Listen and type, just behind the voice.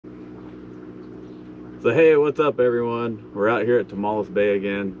So hey, what's up everyone? We're out here at Tomales Bay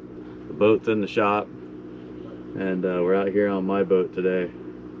again. The boat's in the shop, and we're out here on my boat today.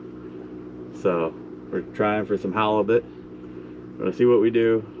 So we're trying for some halibut. We're gonna see what we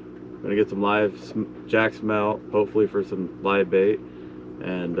do. We're gonna get some live jack smelt, hopefully for some live bait,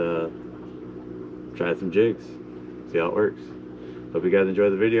 and try some jigs. See how it works. Hope you guys enjoy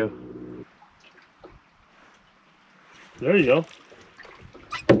the video. There you go.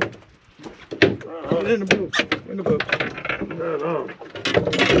 Get in the boat. In the boat. Right on.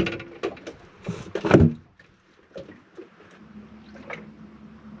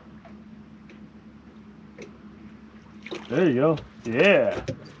 There you go. Yeah.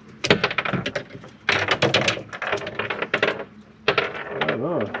 Right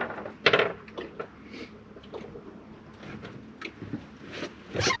on.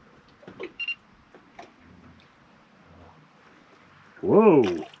 Whoa.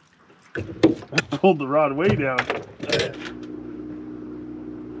 I pulled the rod way down.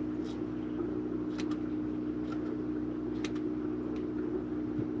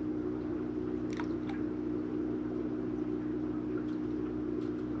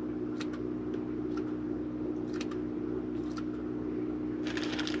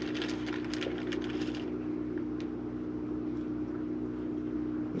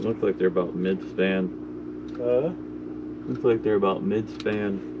 It looks like they're about mid-span. Looks like they're about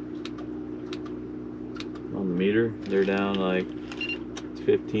mid-span on the meter. They're down like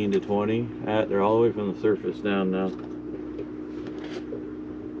 15 to 20. They're all the way from the surface down now.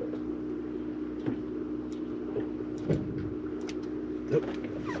 Yep.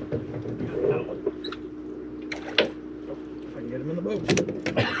 If I can get him in the boat.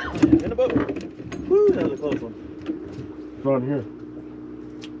 In the boat. Woo, that was a close one. On here.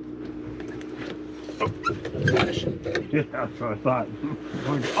 Gosh. Yeah, that's what I thought.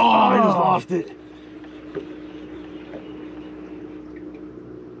 Oh, I just lost it.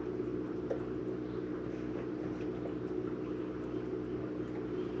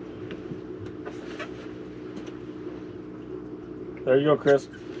 There you go, Chris.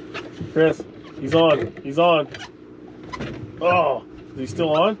 Chris, he's on. He's on. Oh, is he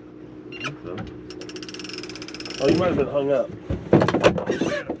still on? I think so. Oh, you might have been hung up.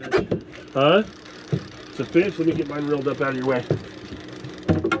 Huh? It's a fish. Let me get mine reeled up out of your way.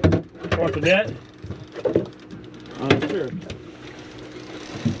 Want the net? Sure.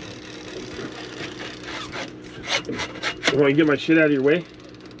 You want to get my shit out of your way?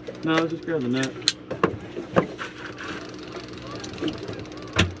 No, just grab the net.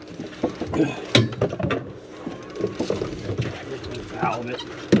 It's halibut.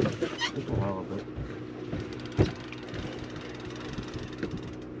 It's a halibut.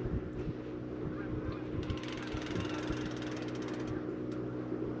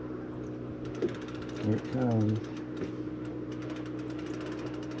 Here it comes.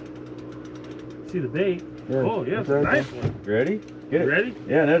 See the bait? Yeah, Oh, yeah, it's a right nice there. one. You ready? Get it. Ready?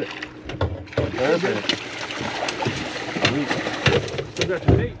 Yeah, net it. Perfect. Still got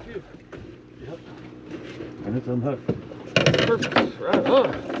your bait, too. Yep. And it's unhooked. Perfect. Right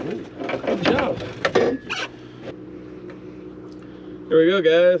on. Good job. Here we go,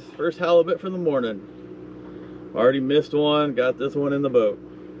 guys. First halibut for the morning. Already missed one. Got this one in the boat.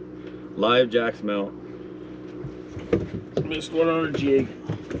 Live jack smelt. Missed one on a jig.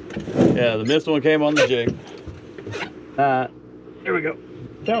 Yeah, the missed one came on the jig. Here we go.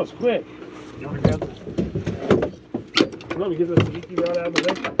 That was quick. You want to grab this? Let me get this geeky rod out of the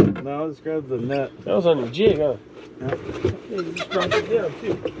way. No, just grab the net. That was on your jig, huh? Yep. Yeah, you just dropped it down,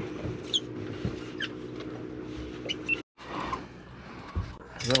 too.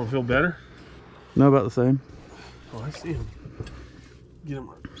 Does that one feel better? No, about the same. Oh, I see him. Get him.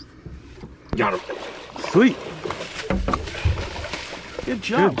 Got him. Sweet. Good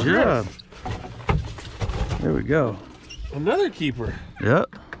job. Good job. There we go. Another keeper.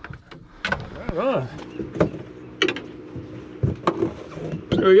 Yep. Right on.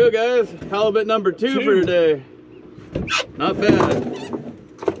 Here we go, guys. Halibut number two for today. Not bad.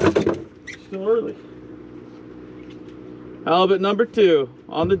 Still early. Halibut number 2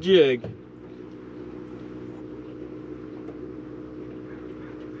 on the jig.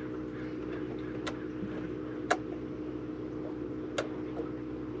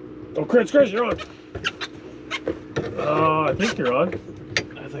 Oh, Chris, you're on. Oh, I think you're on.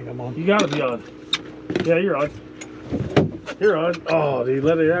 I think I'm on. You gotta be on. Yeah, you're on. You're on. Oh, did he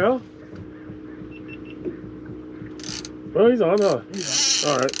let it out? Oh, he's on, huh? He's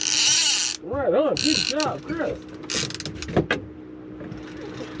on. All right. Right on. Good job, Chris.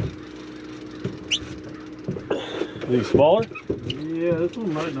 Is he smaller? Yeah, this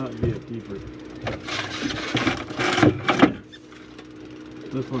one might not be a keeper.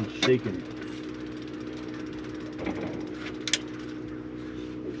 This one's shaking.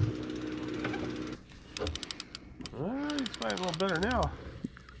 He's fighting a little better now.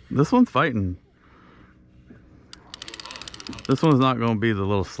 This one's fighting. This one's not going to be the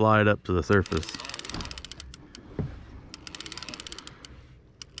little slide up to the surface.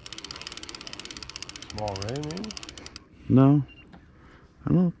 Small ray, maybe? No,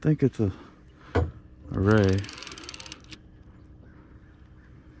 I don't think it's a ray.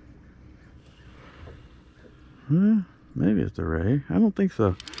 Maybe it's a ray. I don't think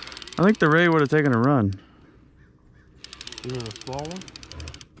so. I think the ray would have taken a run. Even a small one?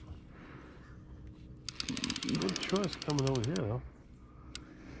 Good choice coming over here, though.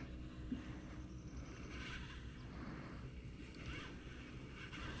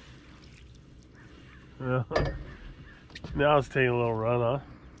 Yeah. Now it's taking a little run, huh?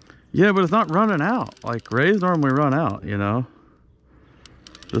 Yeah, but it's not running out. Like rays normally run out, you know.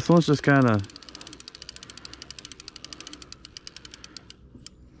 This one's just kind of.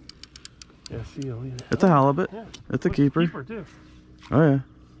 Yeah, see you later. It's a halibut. Yeah. It's a keeper. Keeper too. Oh yeah.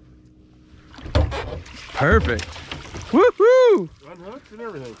 Perfect. Woohoo! Run hooks and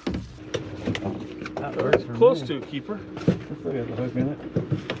everything. That works for Close me. to a keeper. Let's look at the hook in it.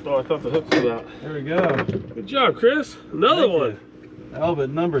 Oh, I thought the hook was out. There we go. Good job, Chris. Another Thank one. you. Halibut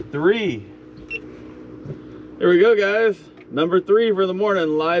number 3. Here we go, guys. Number 3 for the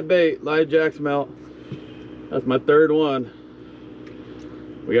morning. Live bait, live jack smelt. That's my 3rd one.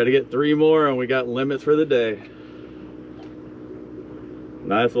 We got to get 3 more, and we got limits for the day.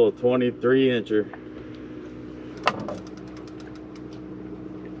 Nice little 23-incher.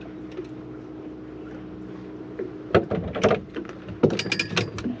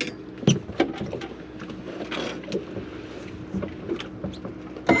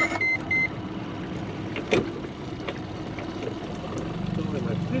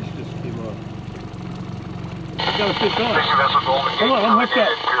 My fish just came up. I got a fish on. Come on, I'm hooked up.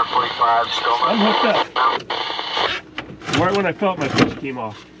 I'm hooked up. Right when I felt my fish came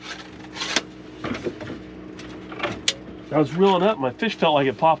off. I was reeling up, my fish felt like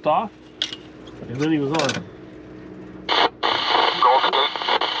it popped off, and then he was on. Golden Gate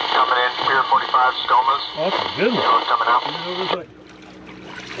coming in, Pier 45 Stomas. Oh, that's a good one. Coming out.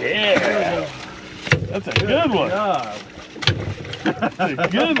 Yeah. That's a good one. That's a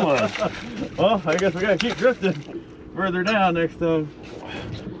good one. Well, I guess we gotta keep drifting further down next time.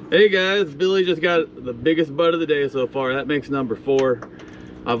 Hey guys, Billy just got the biggest bud of the day so far. That makes number 4.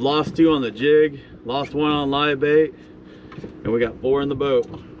 I've lost 2 on the jig, lost 1 on live bait, and we got 4 in the boat.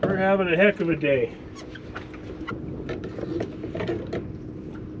 We're having a heck of a day.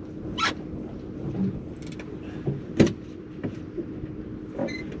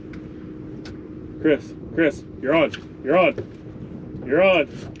 Chris, you're on. You're on. You're on.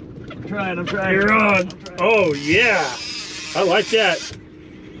 I'm trying. You're on. Oh yeah, I like that.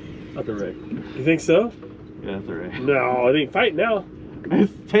 That's a ray. You think so? Yeah, that's a ray. No, it ain't fighting now.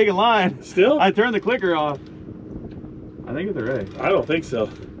 It's taking line. Still? I turned the clicker off. I think it's a ray. I don't think so.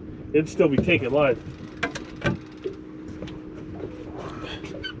 It'd still be taking line.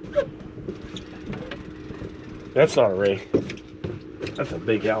 That's not a ray. That's a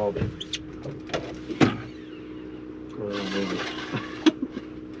big halibut. Well, maybe.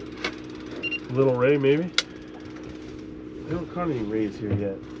 Little ray, maybe? I haven't caught any rays here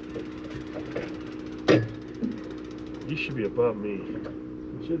yet. You should be above me.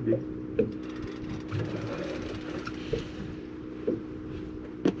 It should be.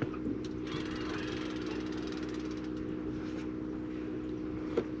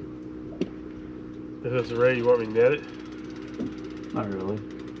 If it's a ray, you want me to net it? Not really.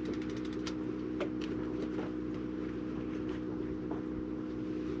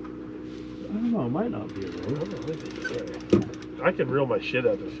 I don't know, it might not be a ray. I can reel my shit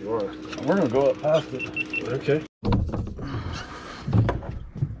up if you want. We're gonna go up past it. Okay.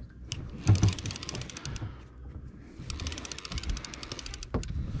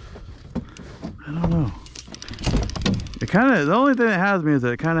 I don't know. It kind of, the only thing that has me is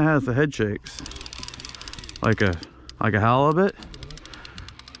that it kind of has the head shakes, like a halibut.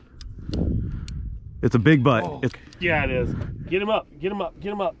 It's a big butt. Oh, It's, yeah, it is. Get him up. Get him up.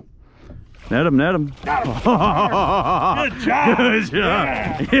 Get him up. net him, net him. Got him. Good job. Good job.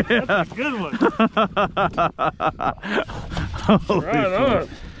 Yeah. Yeah. That's a good one. Holy Right on.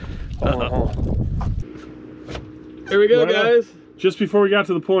 Hold on, hold on. Here we go, Right on. guys. Just before we got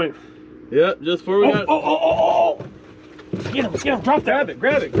to the point. Yep, just before we got. Oh. Get him, drop that.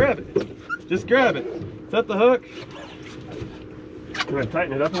 Grab it. Just grab it. Set the hook. Can I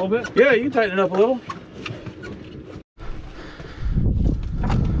tighten it up a little bit? Yeah, you can tighten it up a little.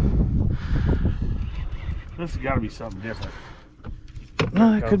 This has got to be something different.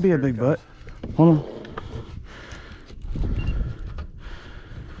 No, it could be a big butt. Hold on.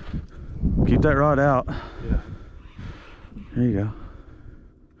 Keep that rod out. Yeah. There you go.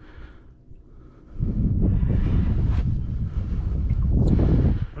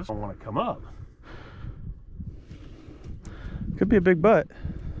 This one want to come up. Could be a big butt.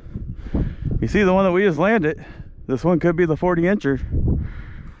 You see the one that we just landed? This one could be the 40 incher.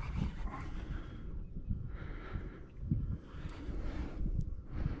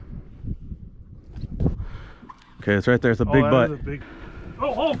 Okay, it's right there. It's a big butt.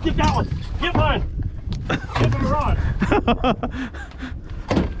 Oh, get that one. Get mine. Get the rod.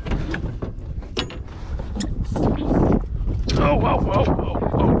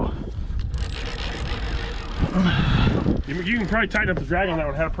 Oh. You can probably tighten up the drag on that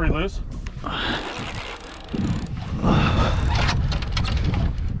one. Have it pretty loose.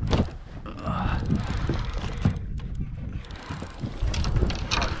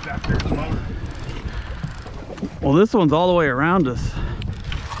 Back there at the motor. Well, this one's all the way around us.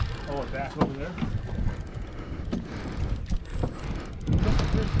 Oh, and back over there.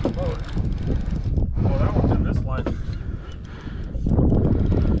 Oh, that one's in this line.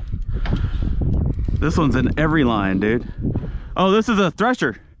 This one's in every line, dude. Oh, this is a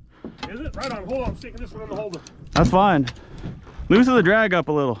thresher. Is it? Right on. Hold on. I'm sticking this one in the holder. That's fine. Loosen the drag up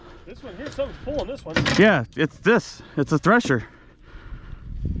a little. This one here, something's pulling this one. Yeah, it's this. It's a thresher.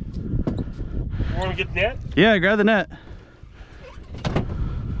 You want to get the net? Yeah, grab the net.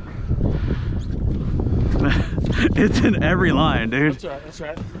 It's in every line, dude. That's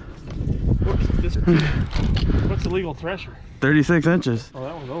right. That's right. What's the legal thresher? 36 inches. Oh,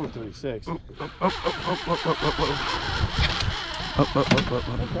 that one's over 36. Up.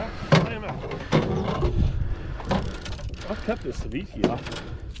 Okay. Lay him out. I'll cut this Saviki off.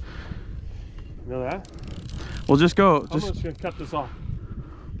 You know that? We'll just go. I'm just gonna cut this off.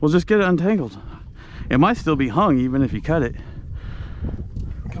 We'll just get it untangled. It might still be hung even if you cut it.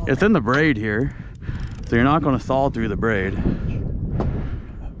 It's in the braid here, so you're not going to saw through the braid.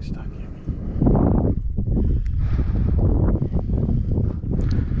 Stuck here.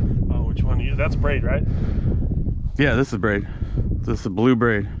 Oh, which one? That's braid, right? Yeah, this is braid. This is blue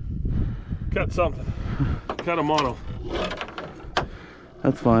braid. Cut something. Cut a mono.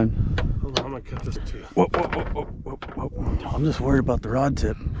 That's fine. Hold on, I'm gonna cut this too. Whoa. I'm just worried about the rod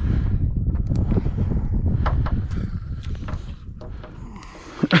tip.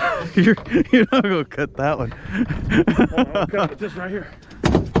 you're not gonna cut that one. I'm cutting this right here.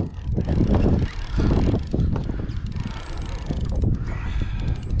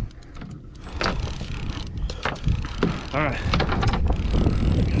 All right.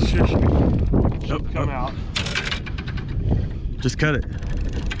 Sure. Should come out. Just cut it.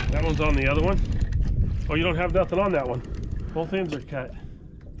 That one's on the other one. Oh, you don't have nothing on that one. Both ends are cut.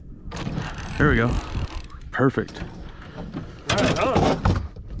 Here we go. Perfect. All right, done.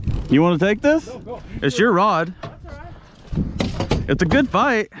 You want to take this? No, go. It's your rod. That's all right. It's a good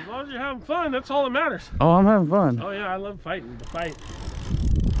fight. As long as you're having fun, that's all that matters. Oh, I'm having fun. Oh yeah, I love fighting. The fight.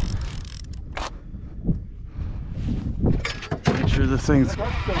 Make sure this thing's...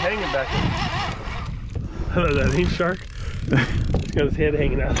 Shark's still hanging back there. Hello, that ain't shark. He's got his head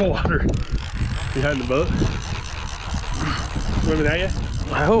hanging out of the water behind the boat. Swimming at you?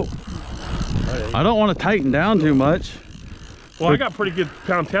 I hope. I don't want to tighten down too much. Well, I got pretty good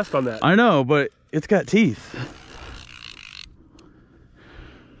pound test on that. I know, but it's got teeth.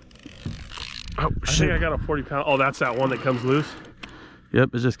 Oh, I think I got a 40 pound. Oh, that's that one that comes loose.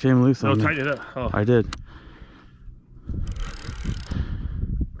 Yep, it just came loose. No, on me. tighten it up. Oh. I did.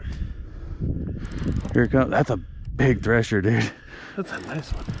 Here it comes. That's a big thresher, dude. That's a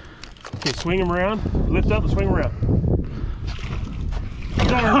nice one. Okay, swing him around. Lift up and swing him around.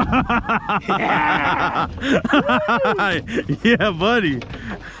 Yeah! Yeah, buddy.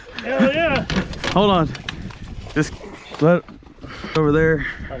 Hell yeah! Hold on. Just let it over there.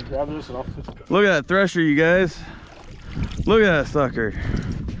 All right, grab this and I'll fix it. Look at that thresher, you guys. Look at that sucker.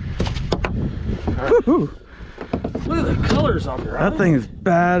 Right. Woo-hoo. Look at the colors on there. That thing is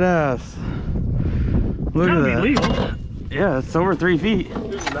badass. Look at that. Legal. Yeah, it's over 3 feet.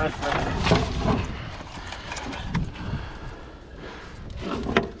 Here's a nice one.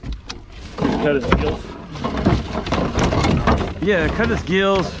 Cut his gills. Yeah, cut his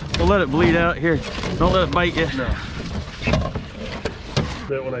gills. We'll let it bleed out here. Don't let it bite you. No.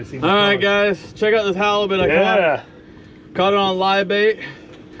 When I see All right, guys, check out this halibut I caught. Caught it on live bait.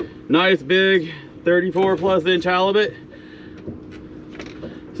 Nice big 34+ inch halibut.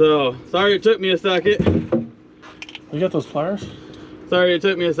 So sorry it took me a second. You got those pliers? Sorry it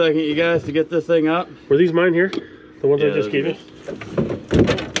took me a second, you guys, to get this thing up. Were these mine here? The ones I Yeah, just gave you?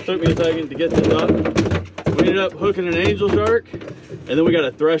 Took me a second to get this up. We ended up hooking an angel shark, and then we got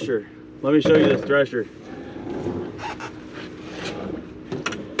a thresher. Let me show you this thresher.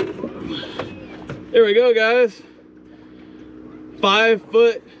 There we go, guys. 5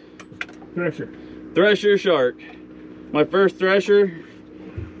 foot thresher shark. My first thresher.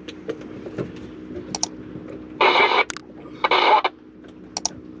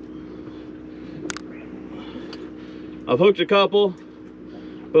 I've hooked a couple,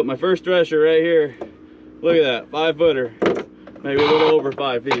 but my first thresher right here, look at that, 5 footer, maybe a little over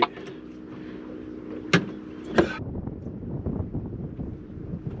 5 feet.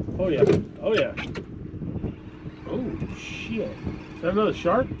 Oh yeah, oh yeah. Oh shit. Is that another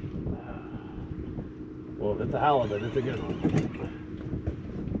shark? Well, if it's a halibut, it's a good one.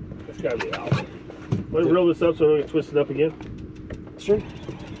 That's gotta be a halibut. Want to reel this up so I don't get twisted up again? Sure.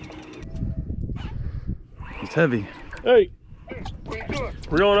 It's heavy. Hey,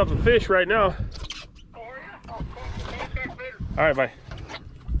 reeling up a fish right now. All right, bye.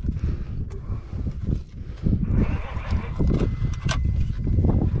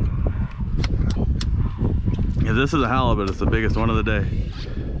 Yeah, this is a halibut. It's the biggest one of the day.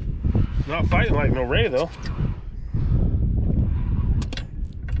 Not fighting like no ray though.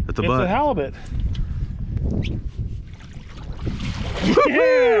 It's a It's butt. a halibut.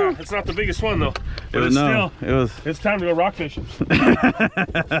 Yeah, it's not the biggest one though. But it's still, it's time to go rock fishing.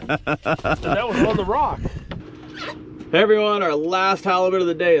 That was on the rock. Hey everyone, our last halibut of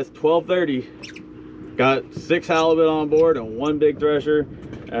the day is 12:30. Got 6 halibut on board and 1 big thresher,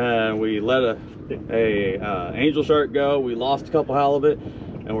 and we let a angel shark go. We lost a couple halibut,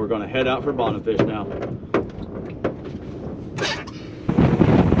 and we're going to head out for bottom fish now.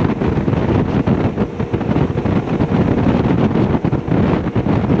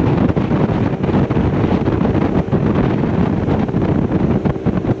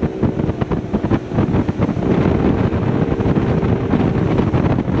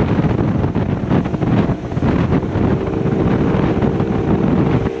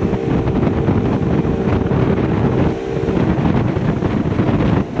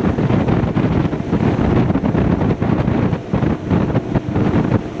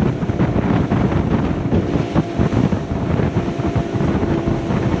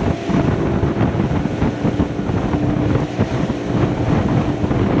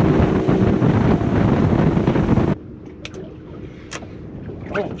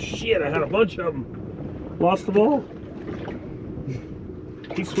 Oh shit, I had a bunch of them. Lost them all.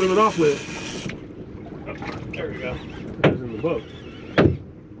 He's swimming off with it. Oh, there we go. It was in the boat.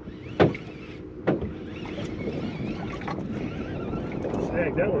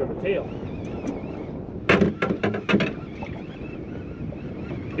 Snag that one in the tail.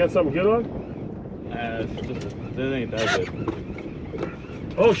 You got something good on? It ain't that good.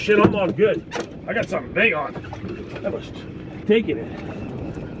 Oh shit, I'm on good. I got something big on. That was taking it.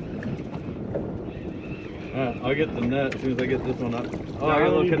 I'll get the net as soon as I get this one up. Oh, No, I got a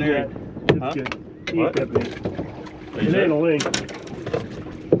little canary. It's Huh? good. What? Eat that big. Are you It ain't a sure? link.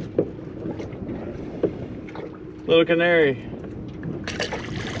 Little canary.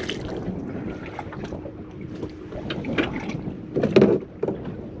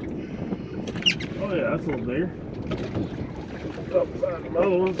 Oh yeah, that's a little bigger. Oh,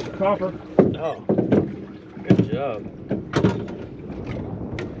 another one's copper. Oh, good job.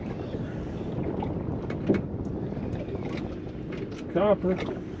 Copper.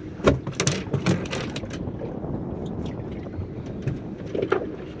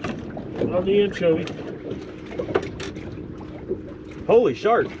 On the anchovy. Holy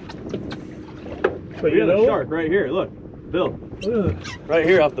shark. But We you got know a shark right here. Look, Bill. what? Right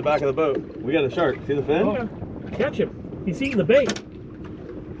here off the back of the boat. We got a shark. See the fin? Oh, catch him. He's eating the bait.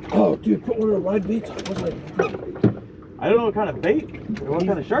 Oh, dude, put one of the live baits on. What's like? I don't know what kind of bait or what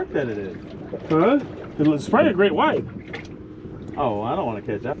kind of shark that it is. Huh? It's probably a great white. Oh, I don't want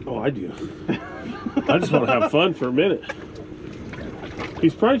to catch that. Oh, I do. I just want to have fun for a minute.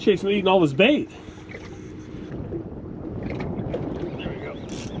 He's probably chasing eating all his bait. There we go.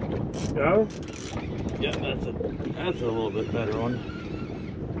 Got him? Yeah, that's a little bit better one.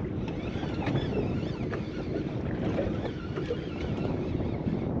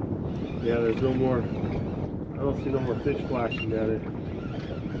 Yeah, there's no more. I don't see no more fish flashing down there.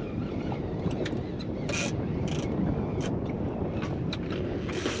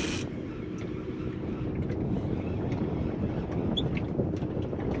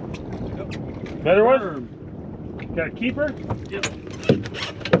 Better one? Got a keeper? Yep.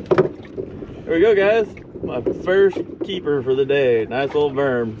 There we go, guys. My first keeper for the day. Nice little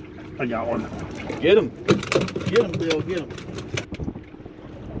worm. I got one. Get him. Get him, Bill. Get him.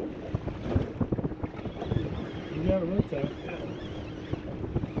 You got him right there.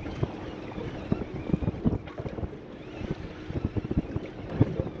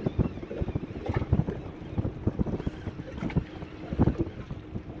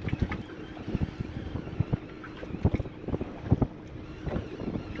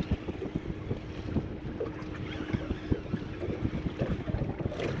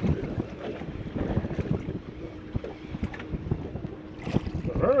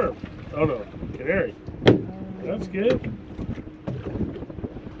 Oh no, canary. That's good.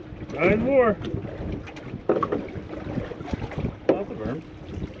 9 more. That's a worm.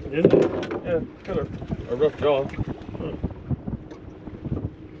 Is it? Yeah, got a rough jaw. Got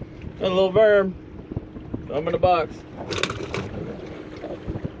a little worm. Throw him in a box.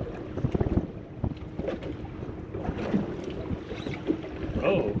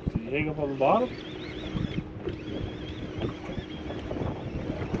 Oh, did you hang up on the bottom?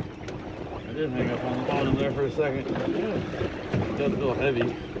 I did hang up on the bottom there for a second. Yeah. It does feel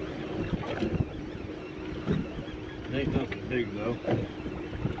heavy. It ain't nothing big though.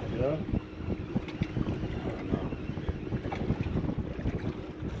 Yeah.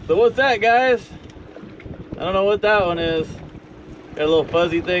 So what's that, guys? I don't know what that one is. Got a little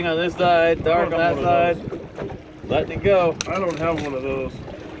fuzzy thing on this side, dark on that side. Letting it go. I don't have one of those.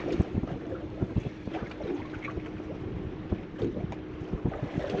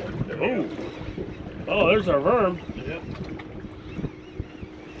 Oh, oh, there's our worm. Yep.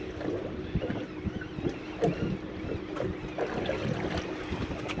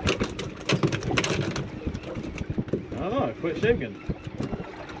 I don't know, I quit shaking.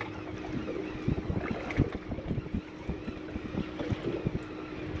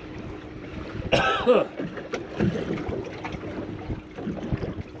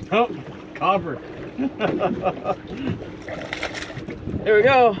 Oh, copper. Here we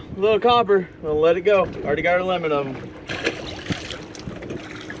go, little copper. We'll let it go. Already got our limit of them.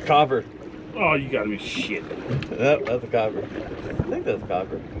 Copper. Oh, you gotta be shit. Yep, that's a copper. I think that's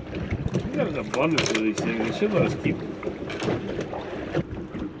copper. We got an abundance of these things. They should let us keep them.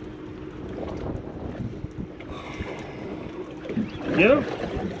 Get them?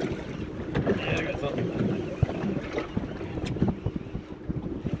 Yeah, I got something.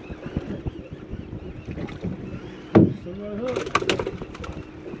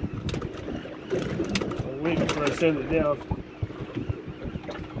 I'm waiting before I send it down.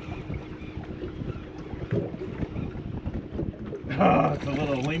 Ah, it's a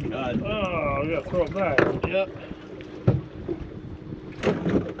little lingcod. Oh, we gotta throw it back. Yep.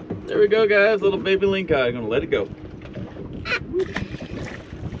 There we go, guys. Little baby lingcod. I'm gonna let it go.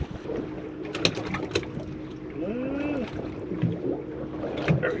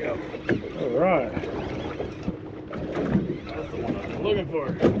 There we go. All right. That's the one I've been looking for.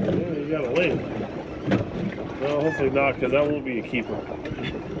 Yeah, you got a link. Well, hopefully not, because that won't be a keeper.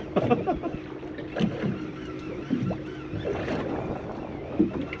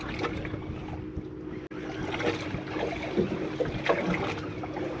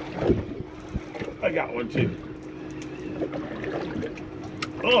 I got one too.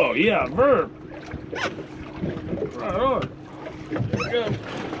 Oh yeah, worm. Right on. There we go.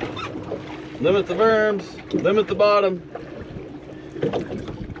 Limit the worms. Limit the bottom.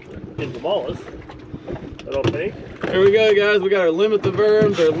 In Tomales, I don't think. Here we go, guys. We got our limit the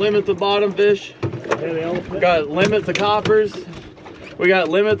worms, our limit the bottom fish. We got limit the coppers. We got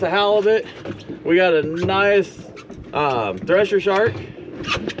limit the halibut. We got a nice thresher shark.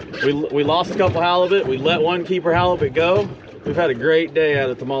 We lost a couple halibut. We let one keeper halibut go. We've had a great day out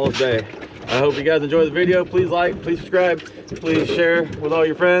of Tomales Bay. I hope you guys enjoyed the video. Please like, please subscribe, please share with all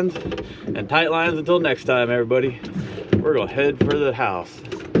your friends. And tight lines until next time, everybody. We're gonna head for the house.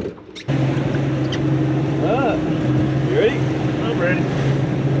 You ready? I'm ready.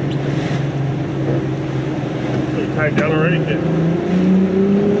 Pretty tied down already, kid.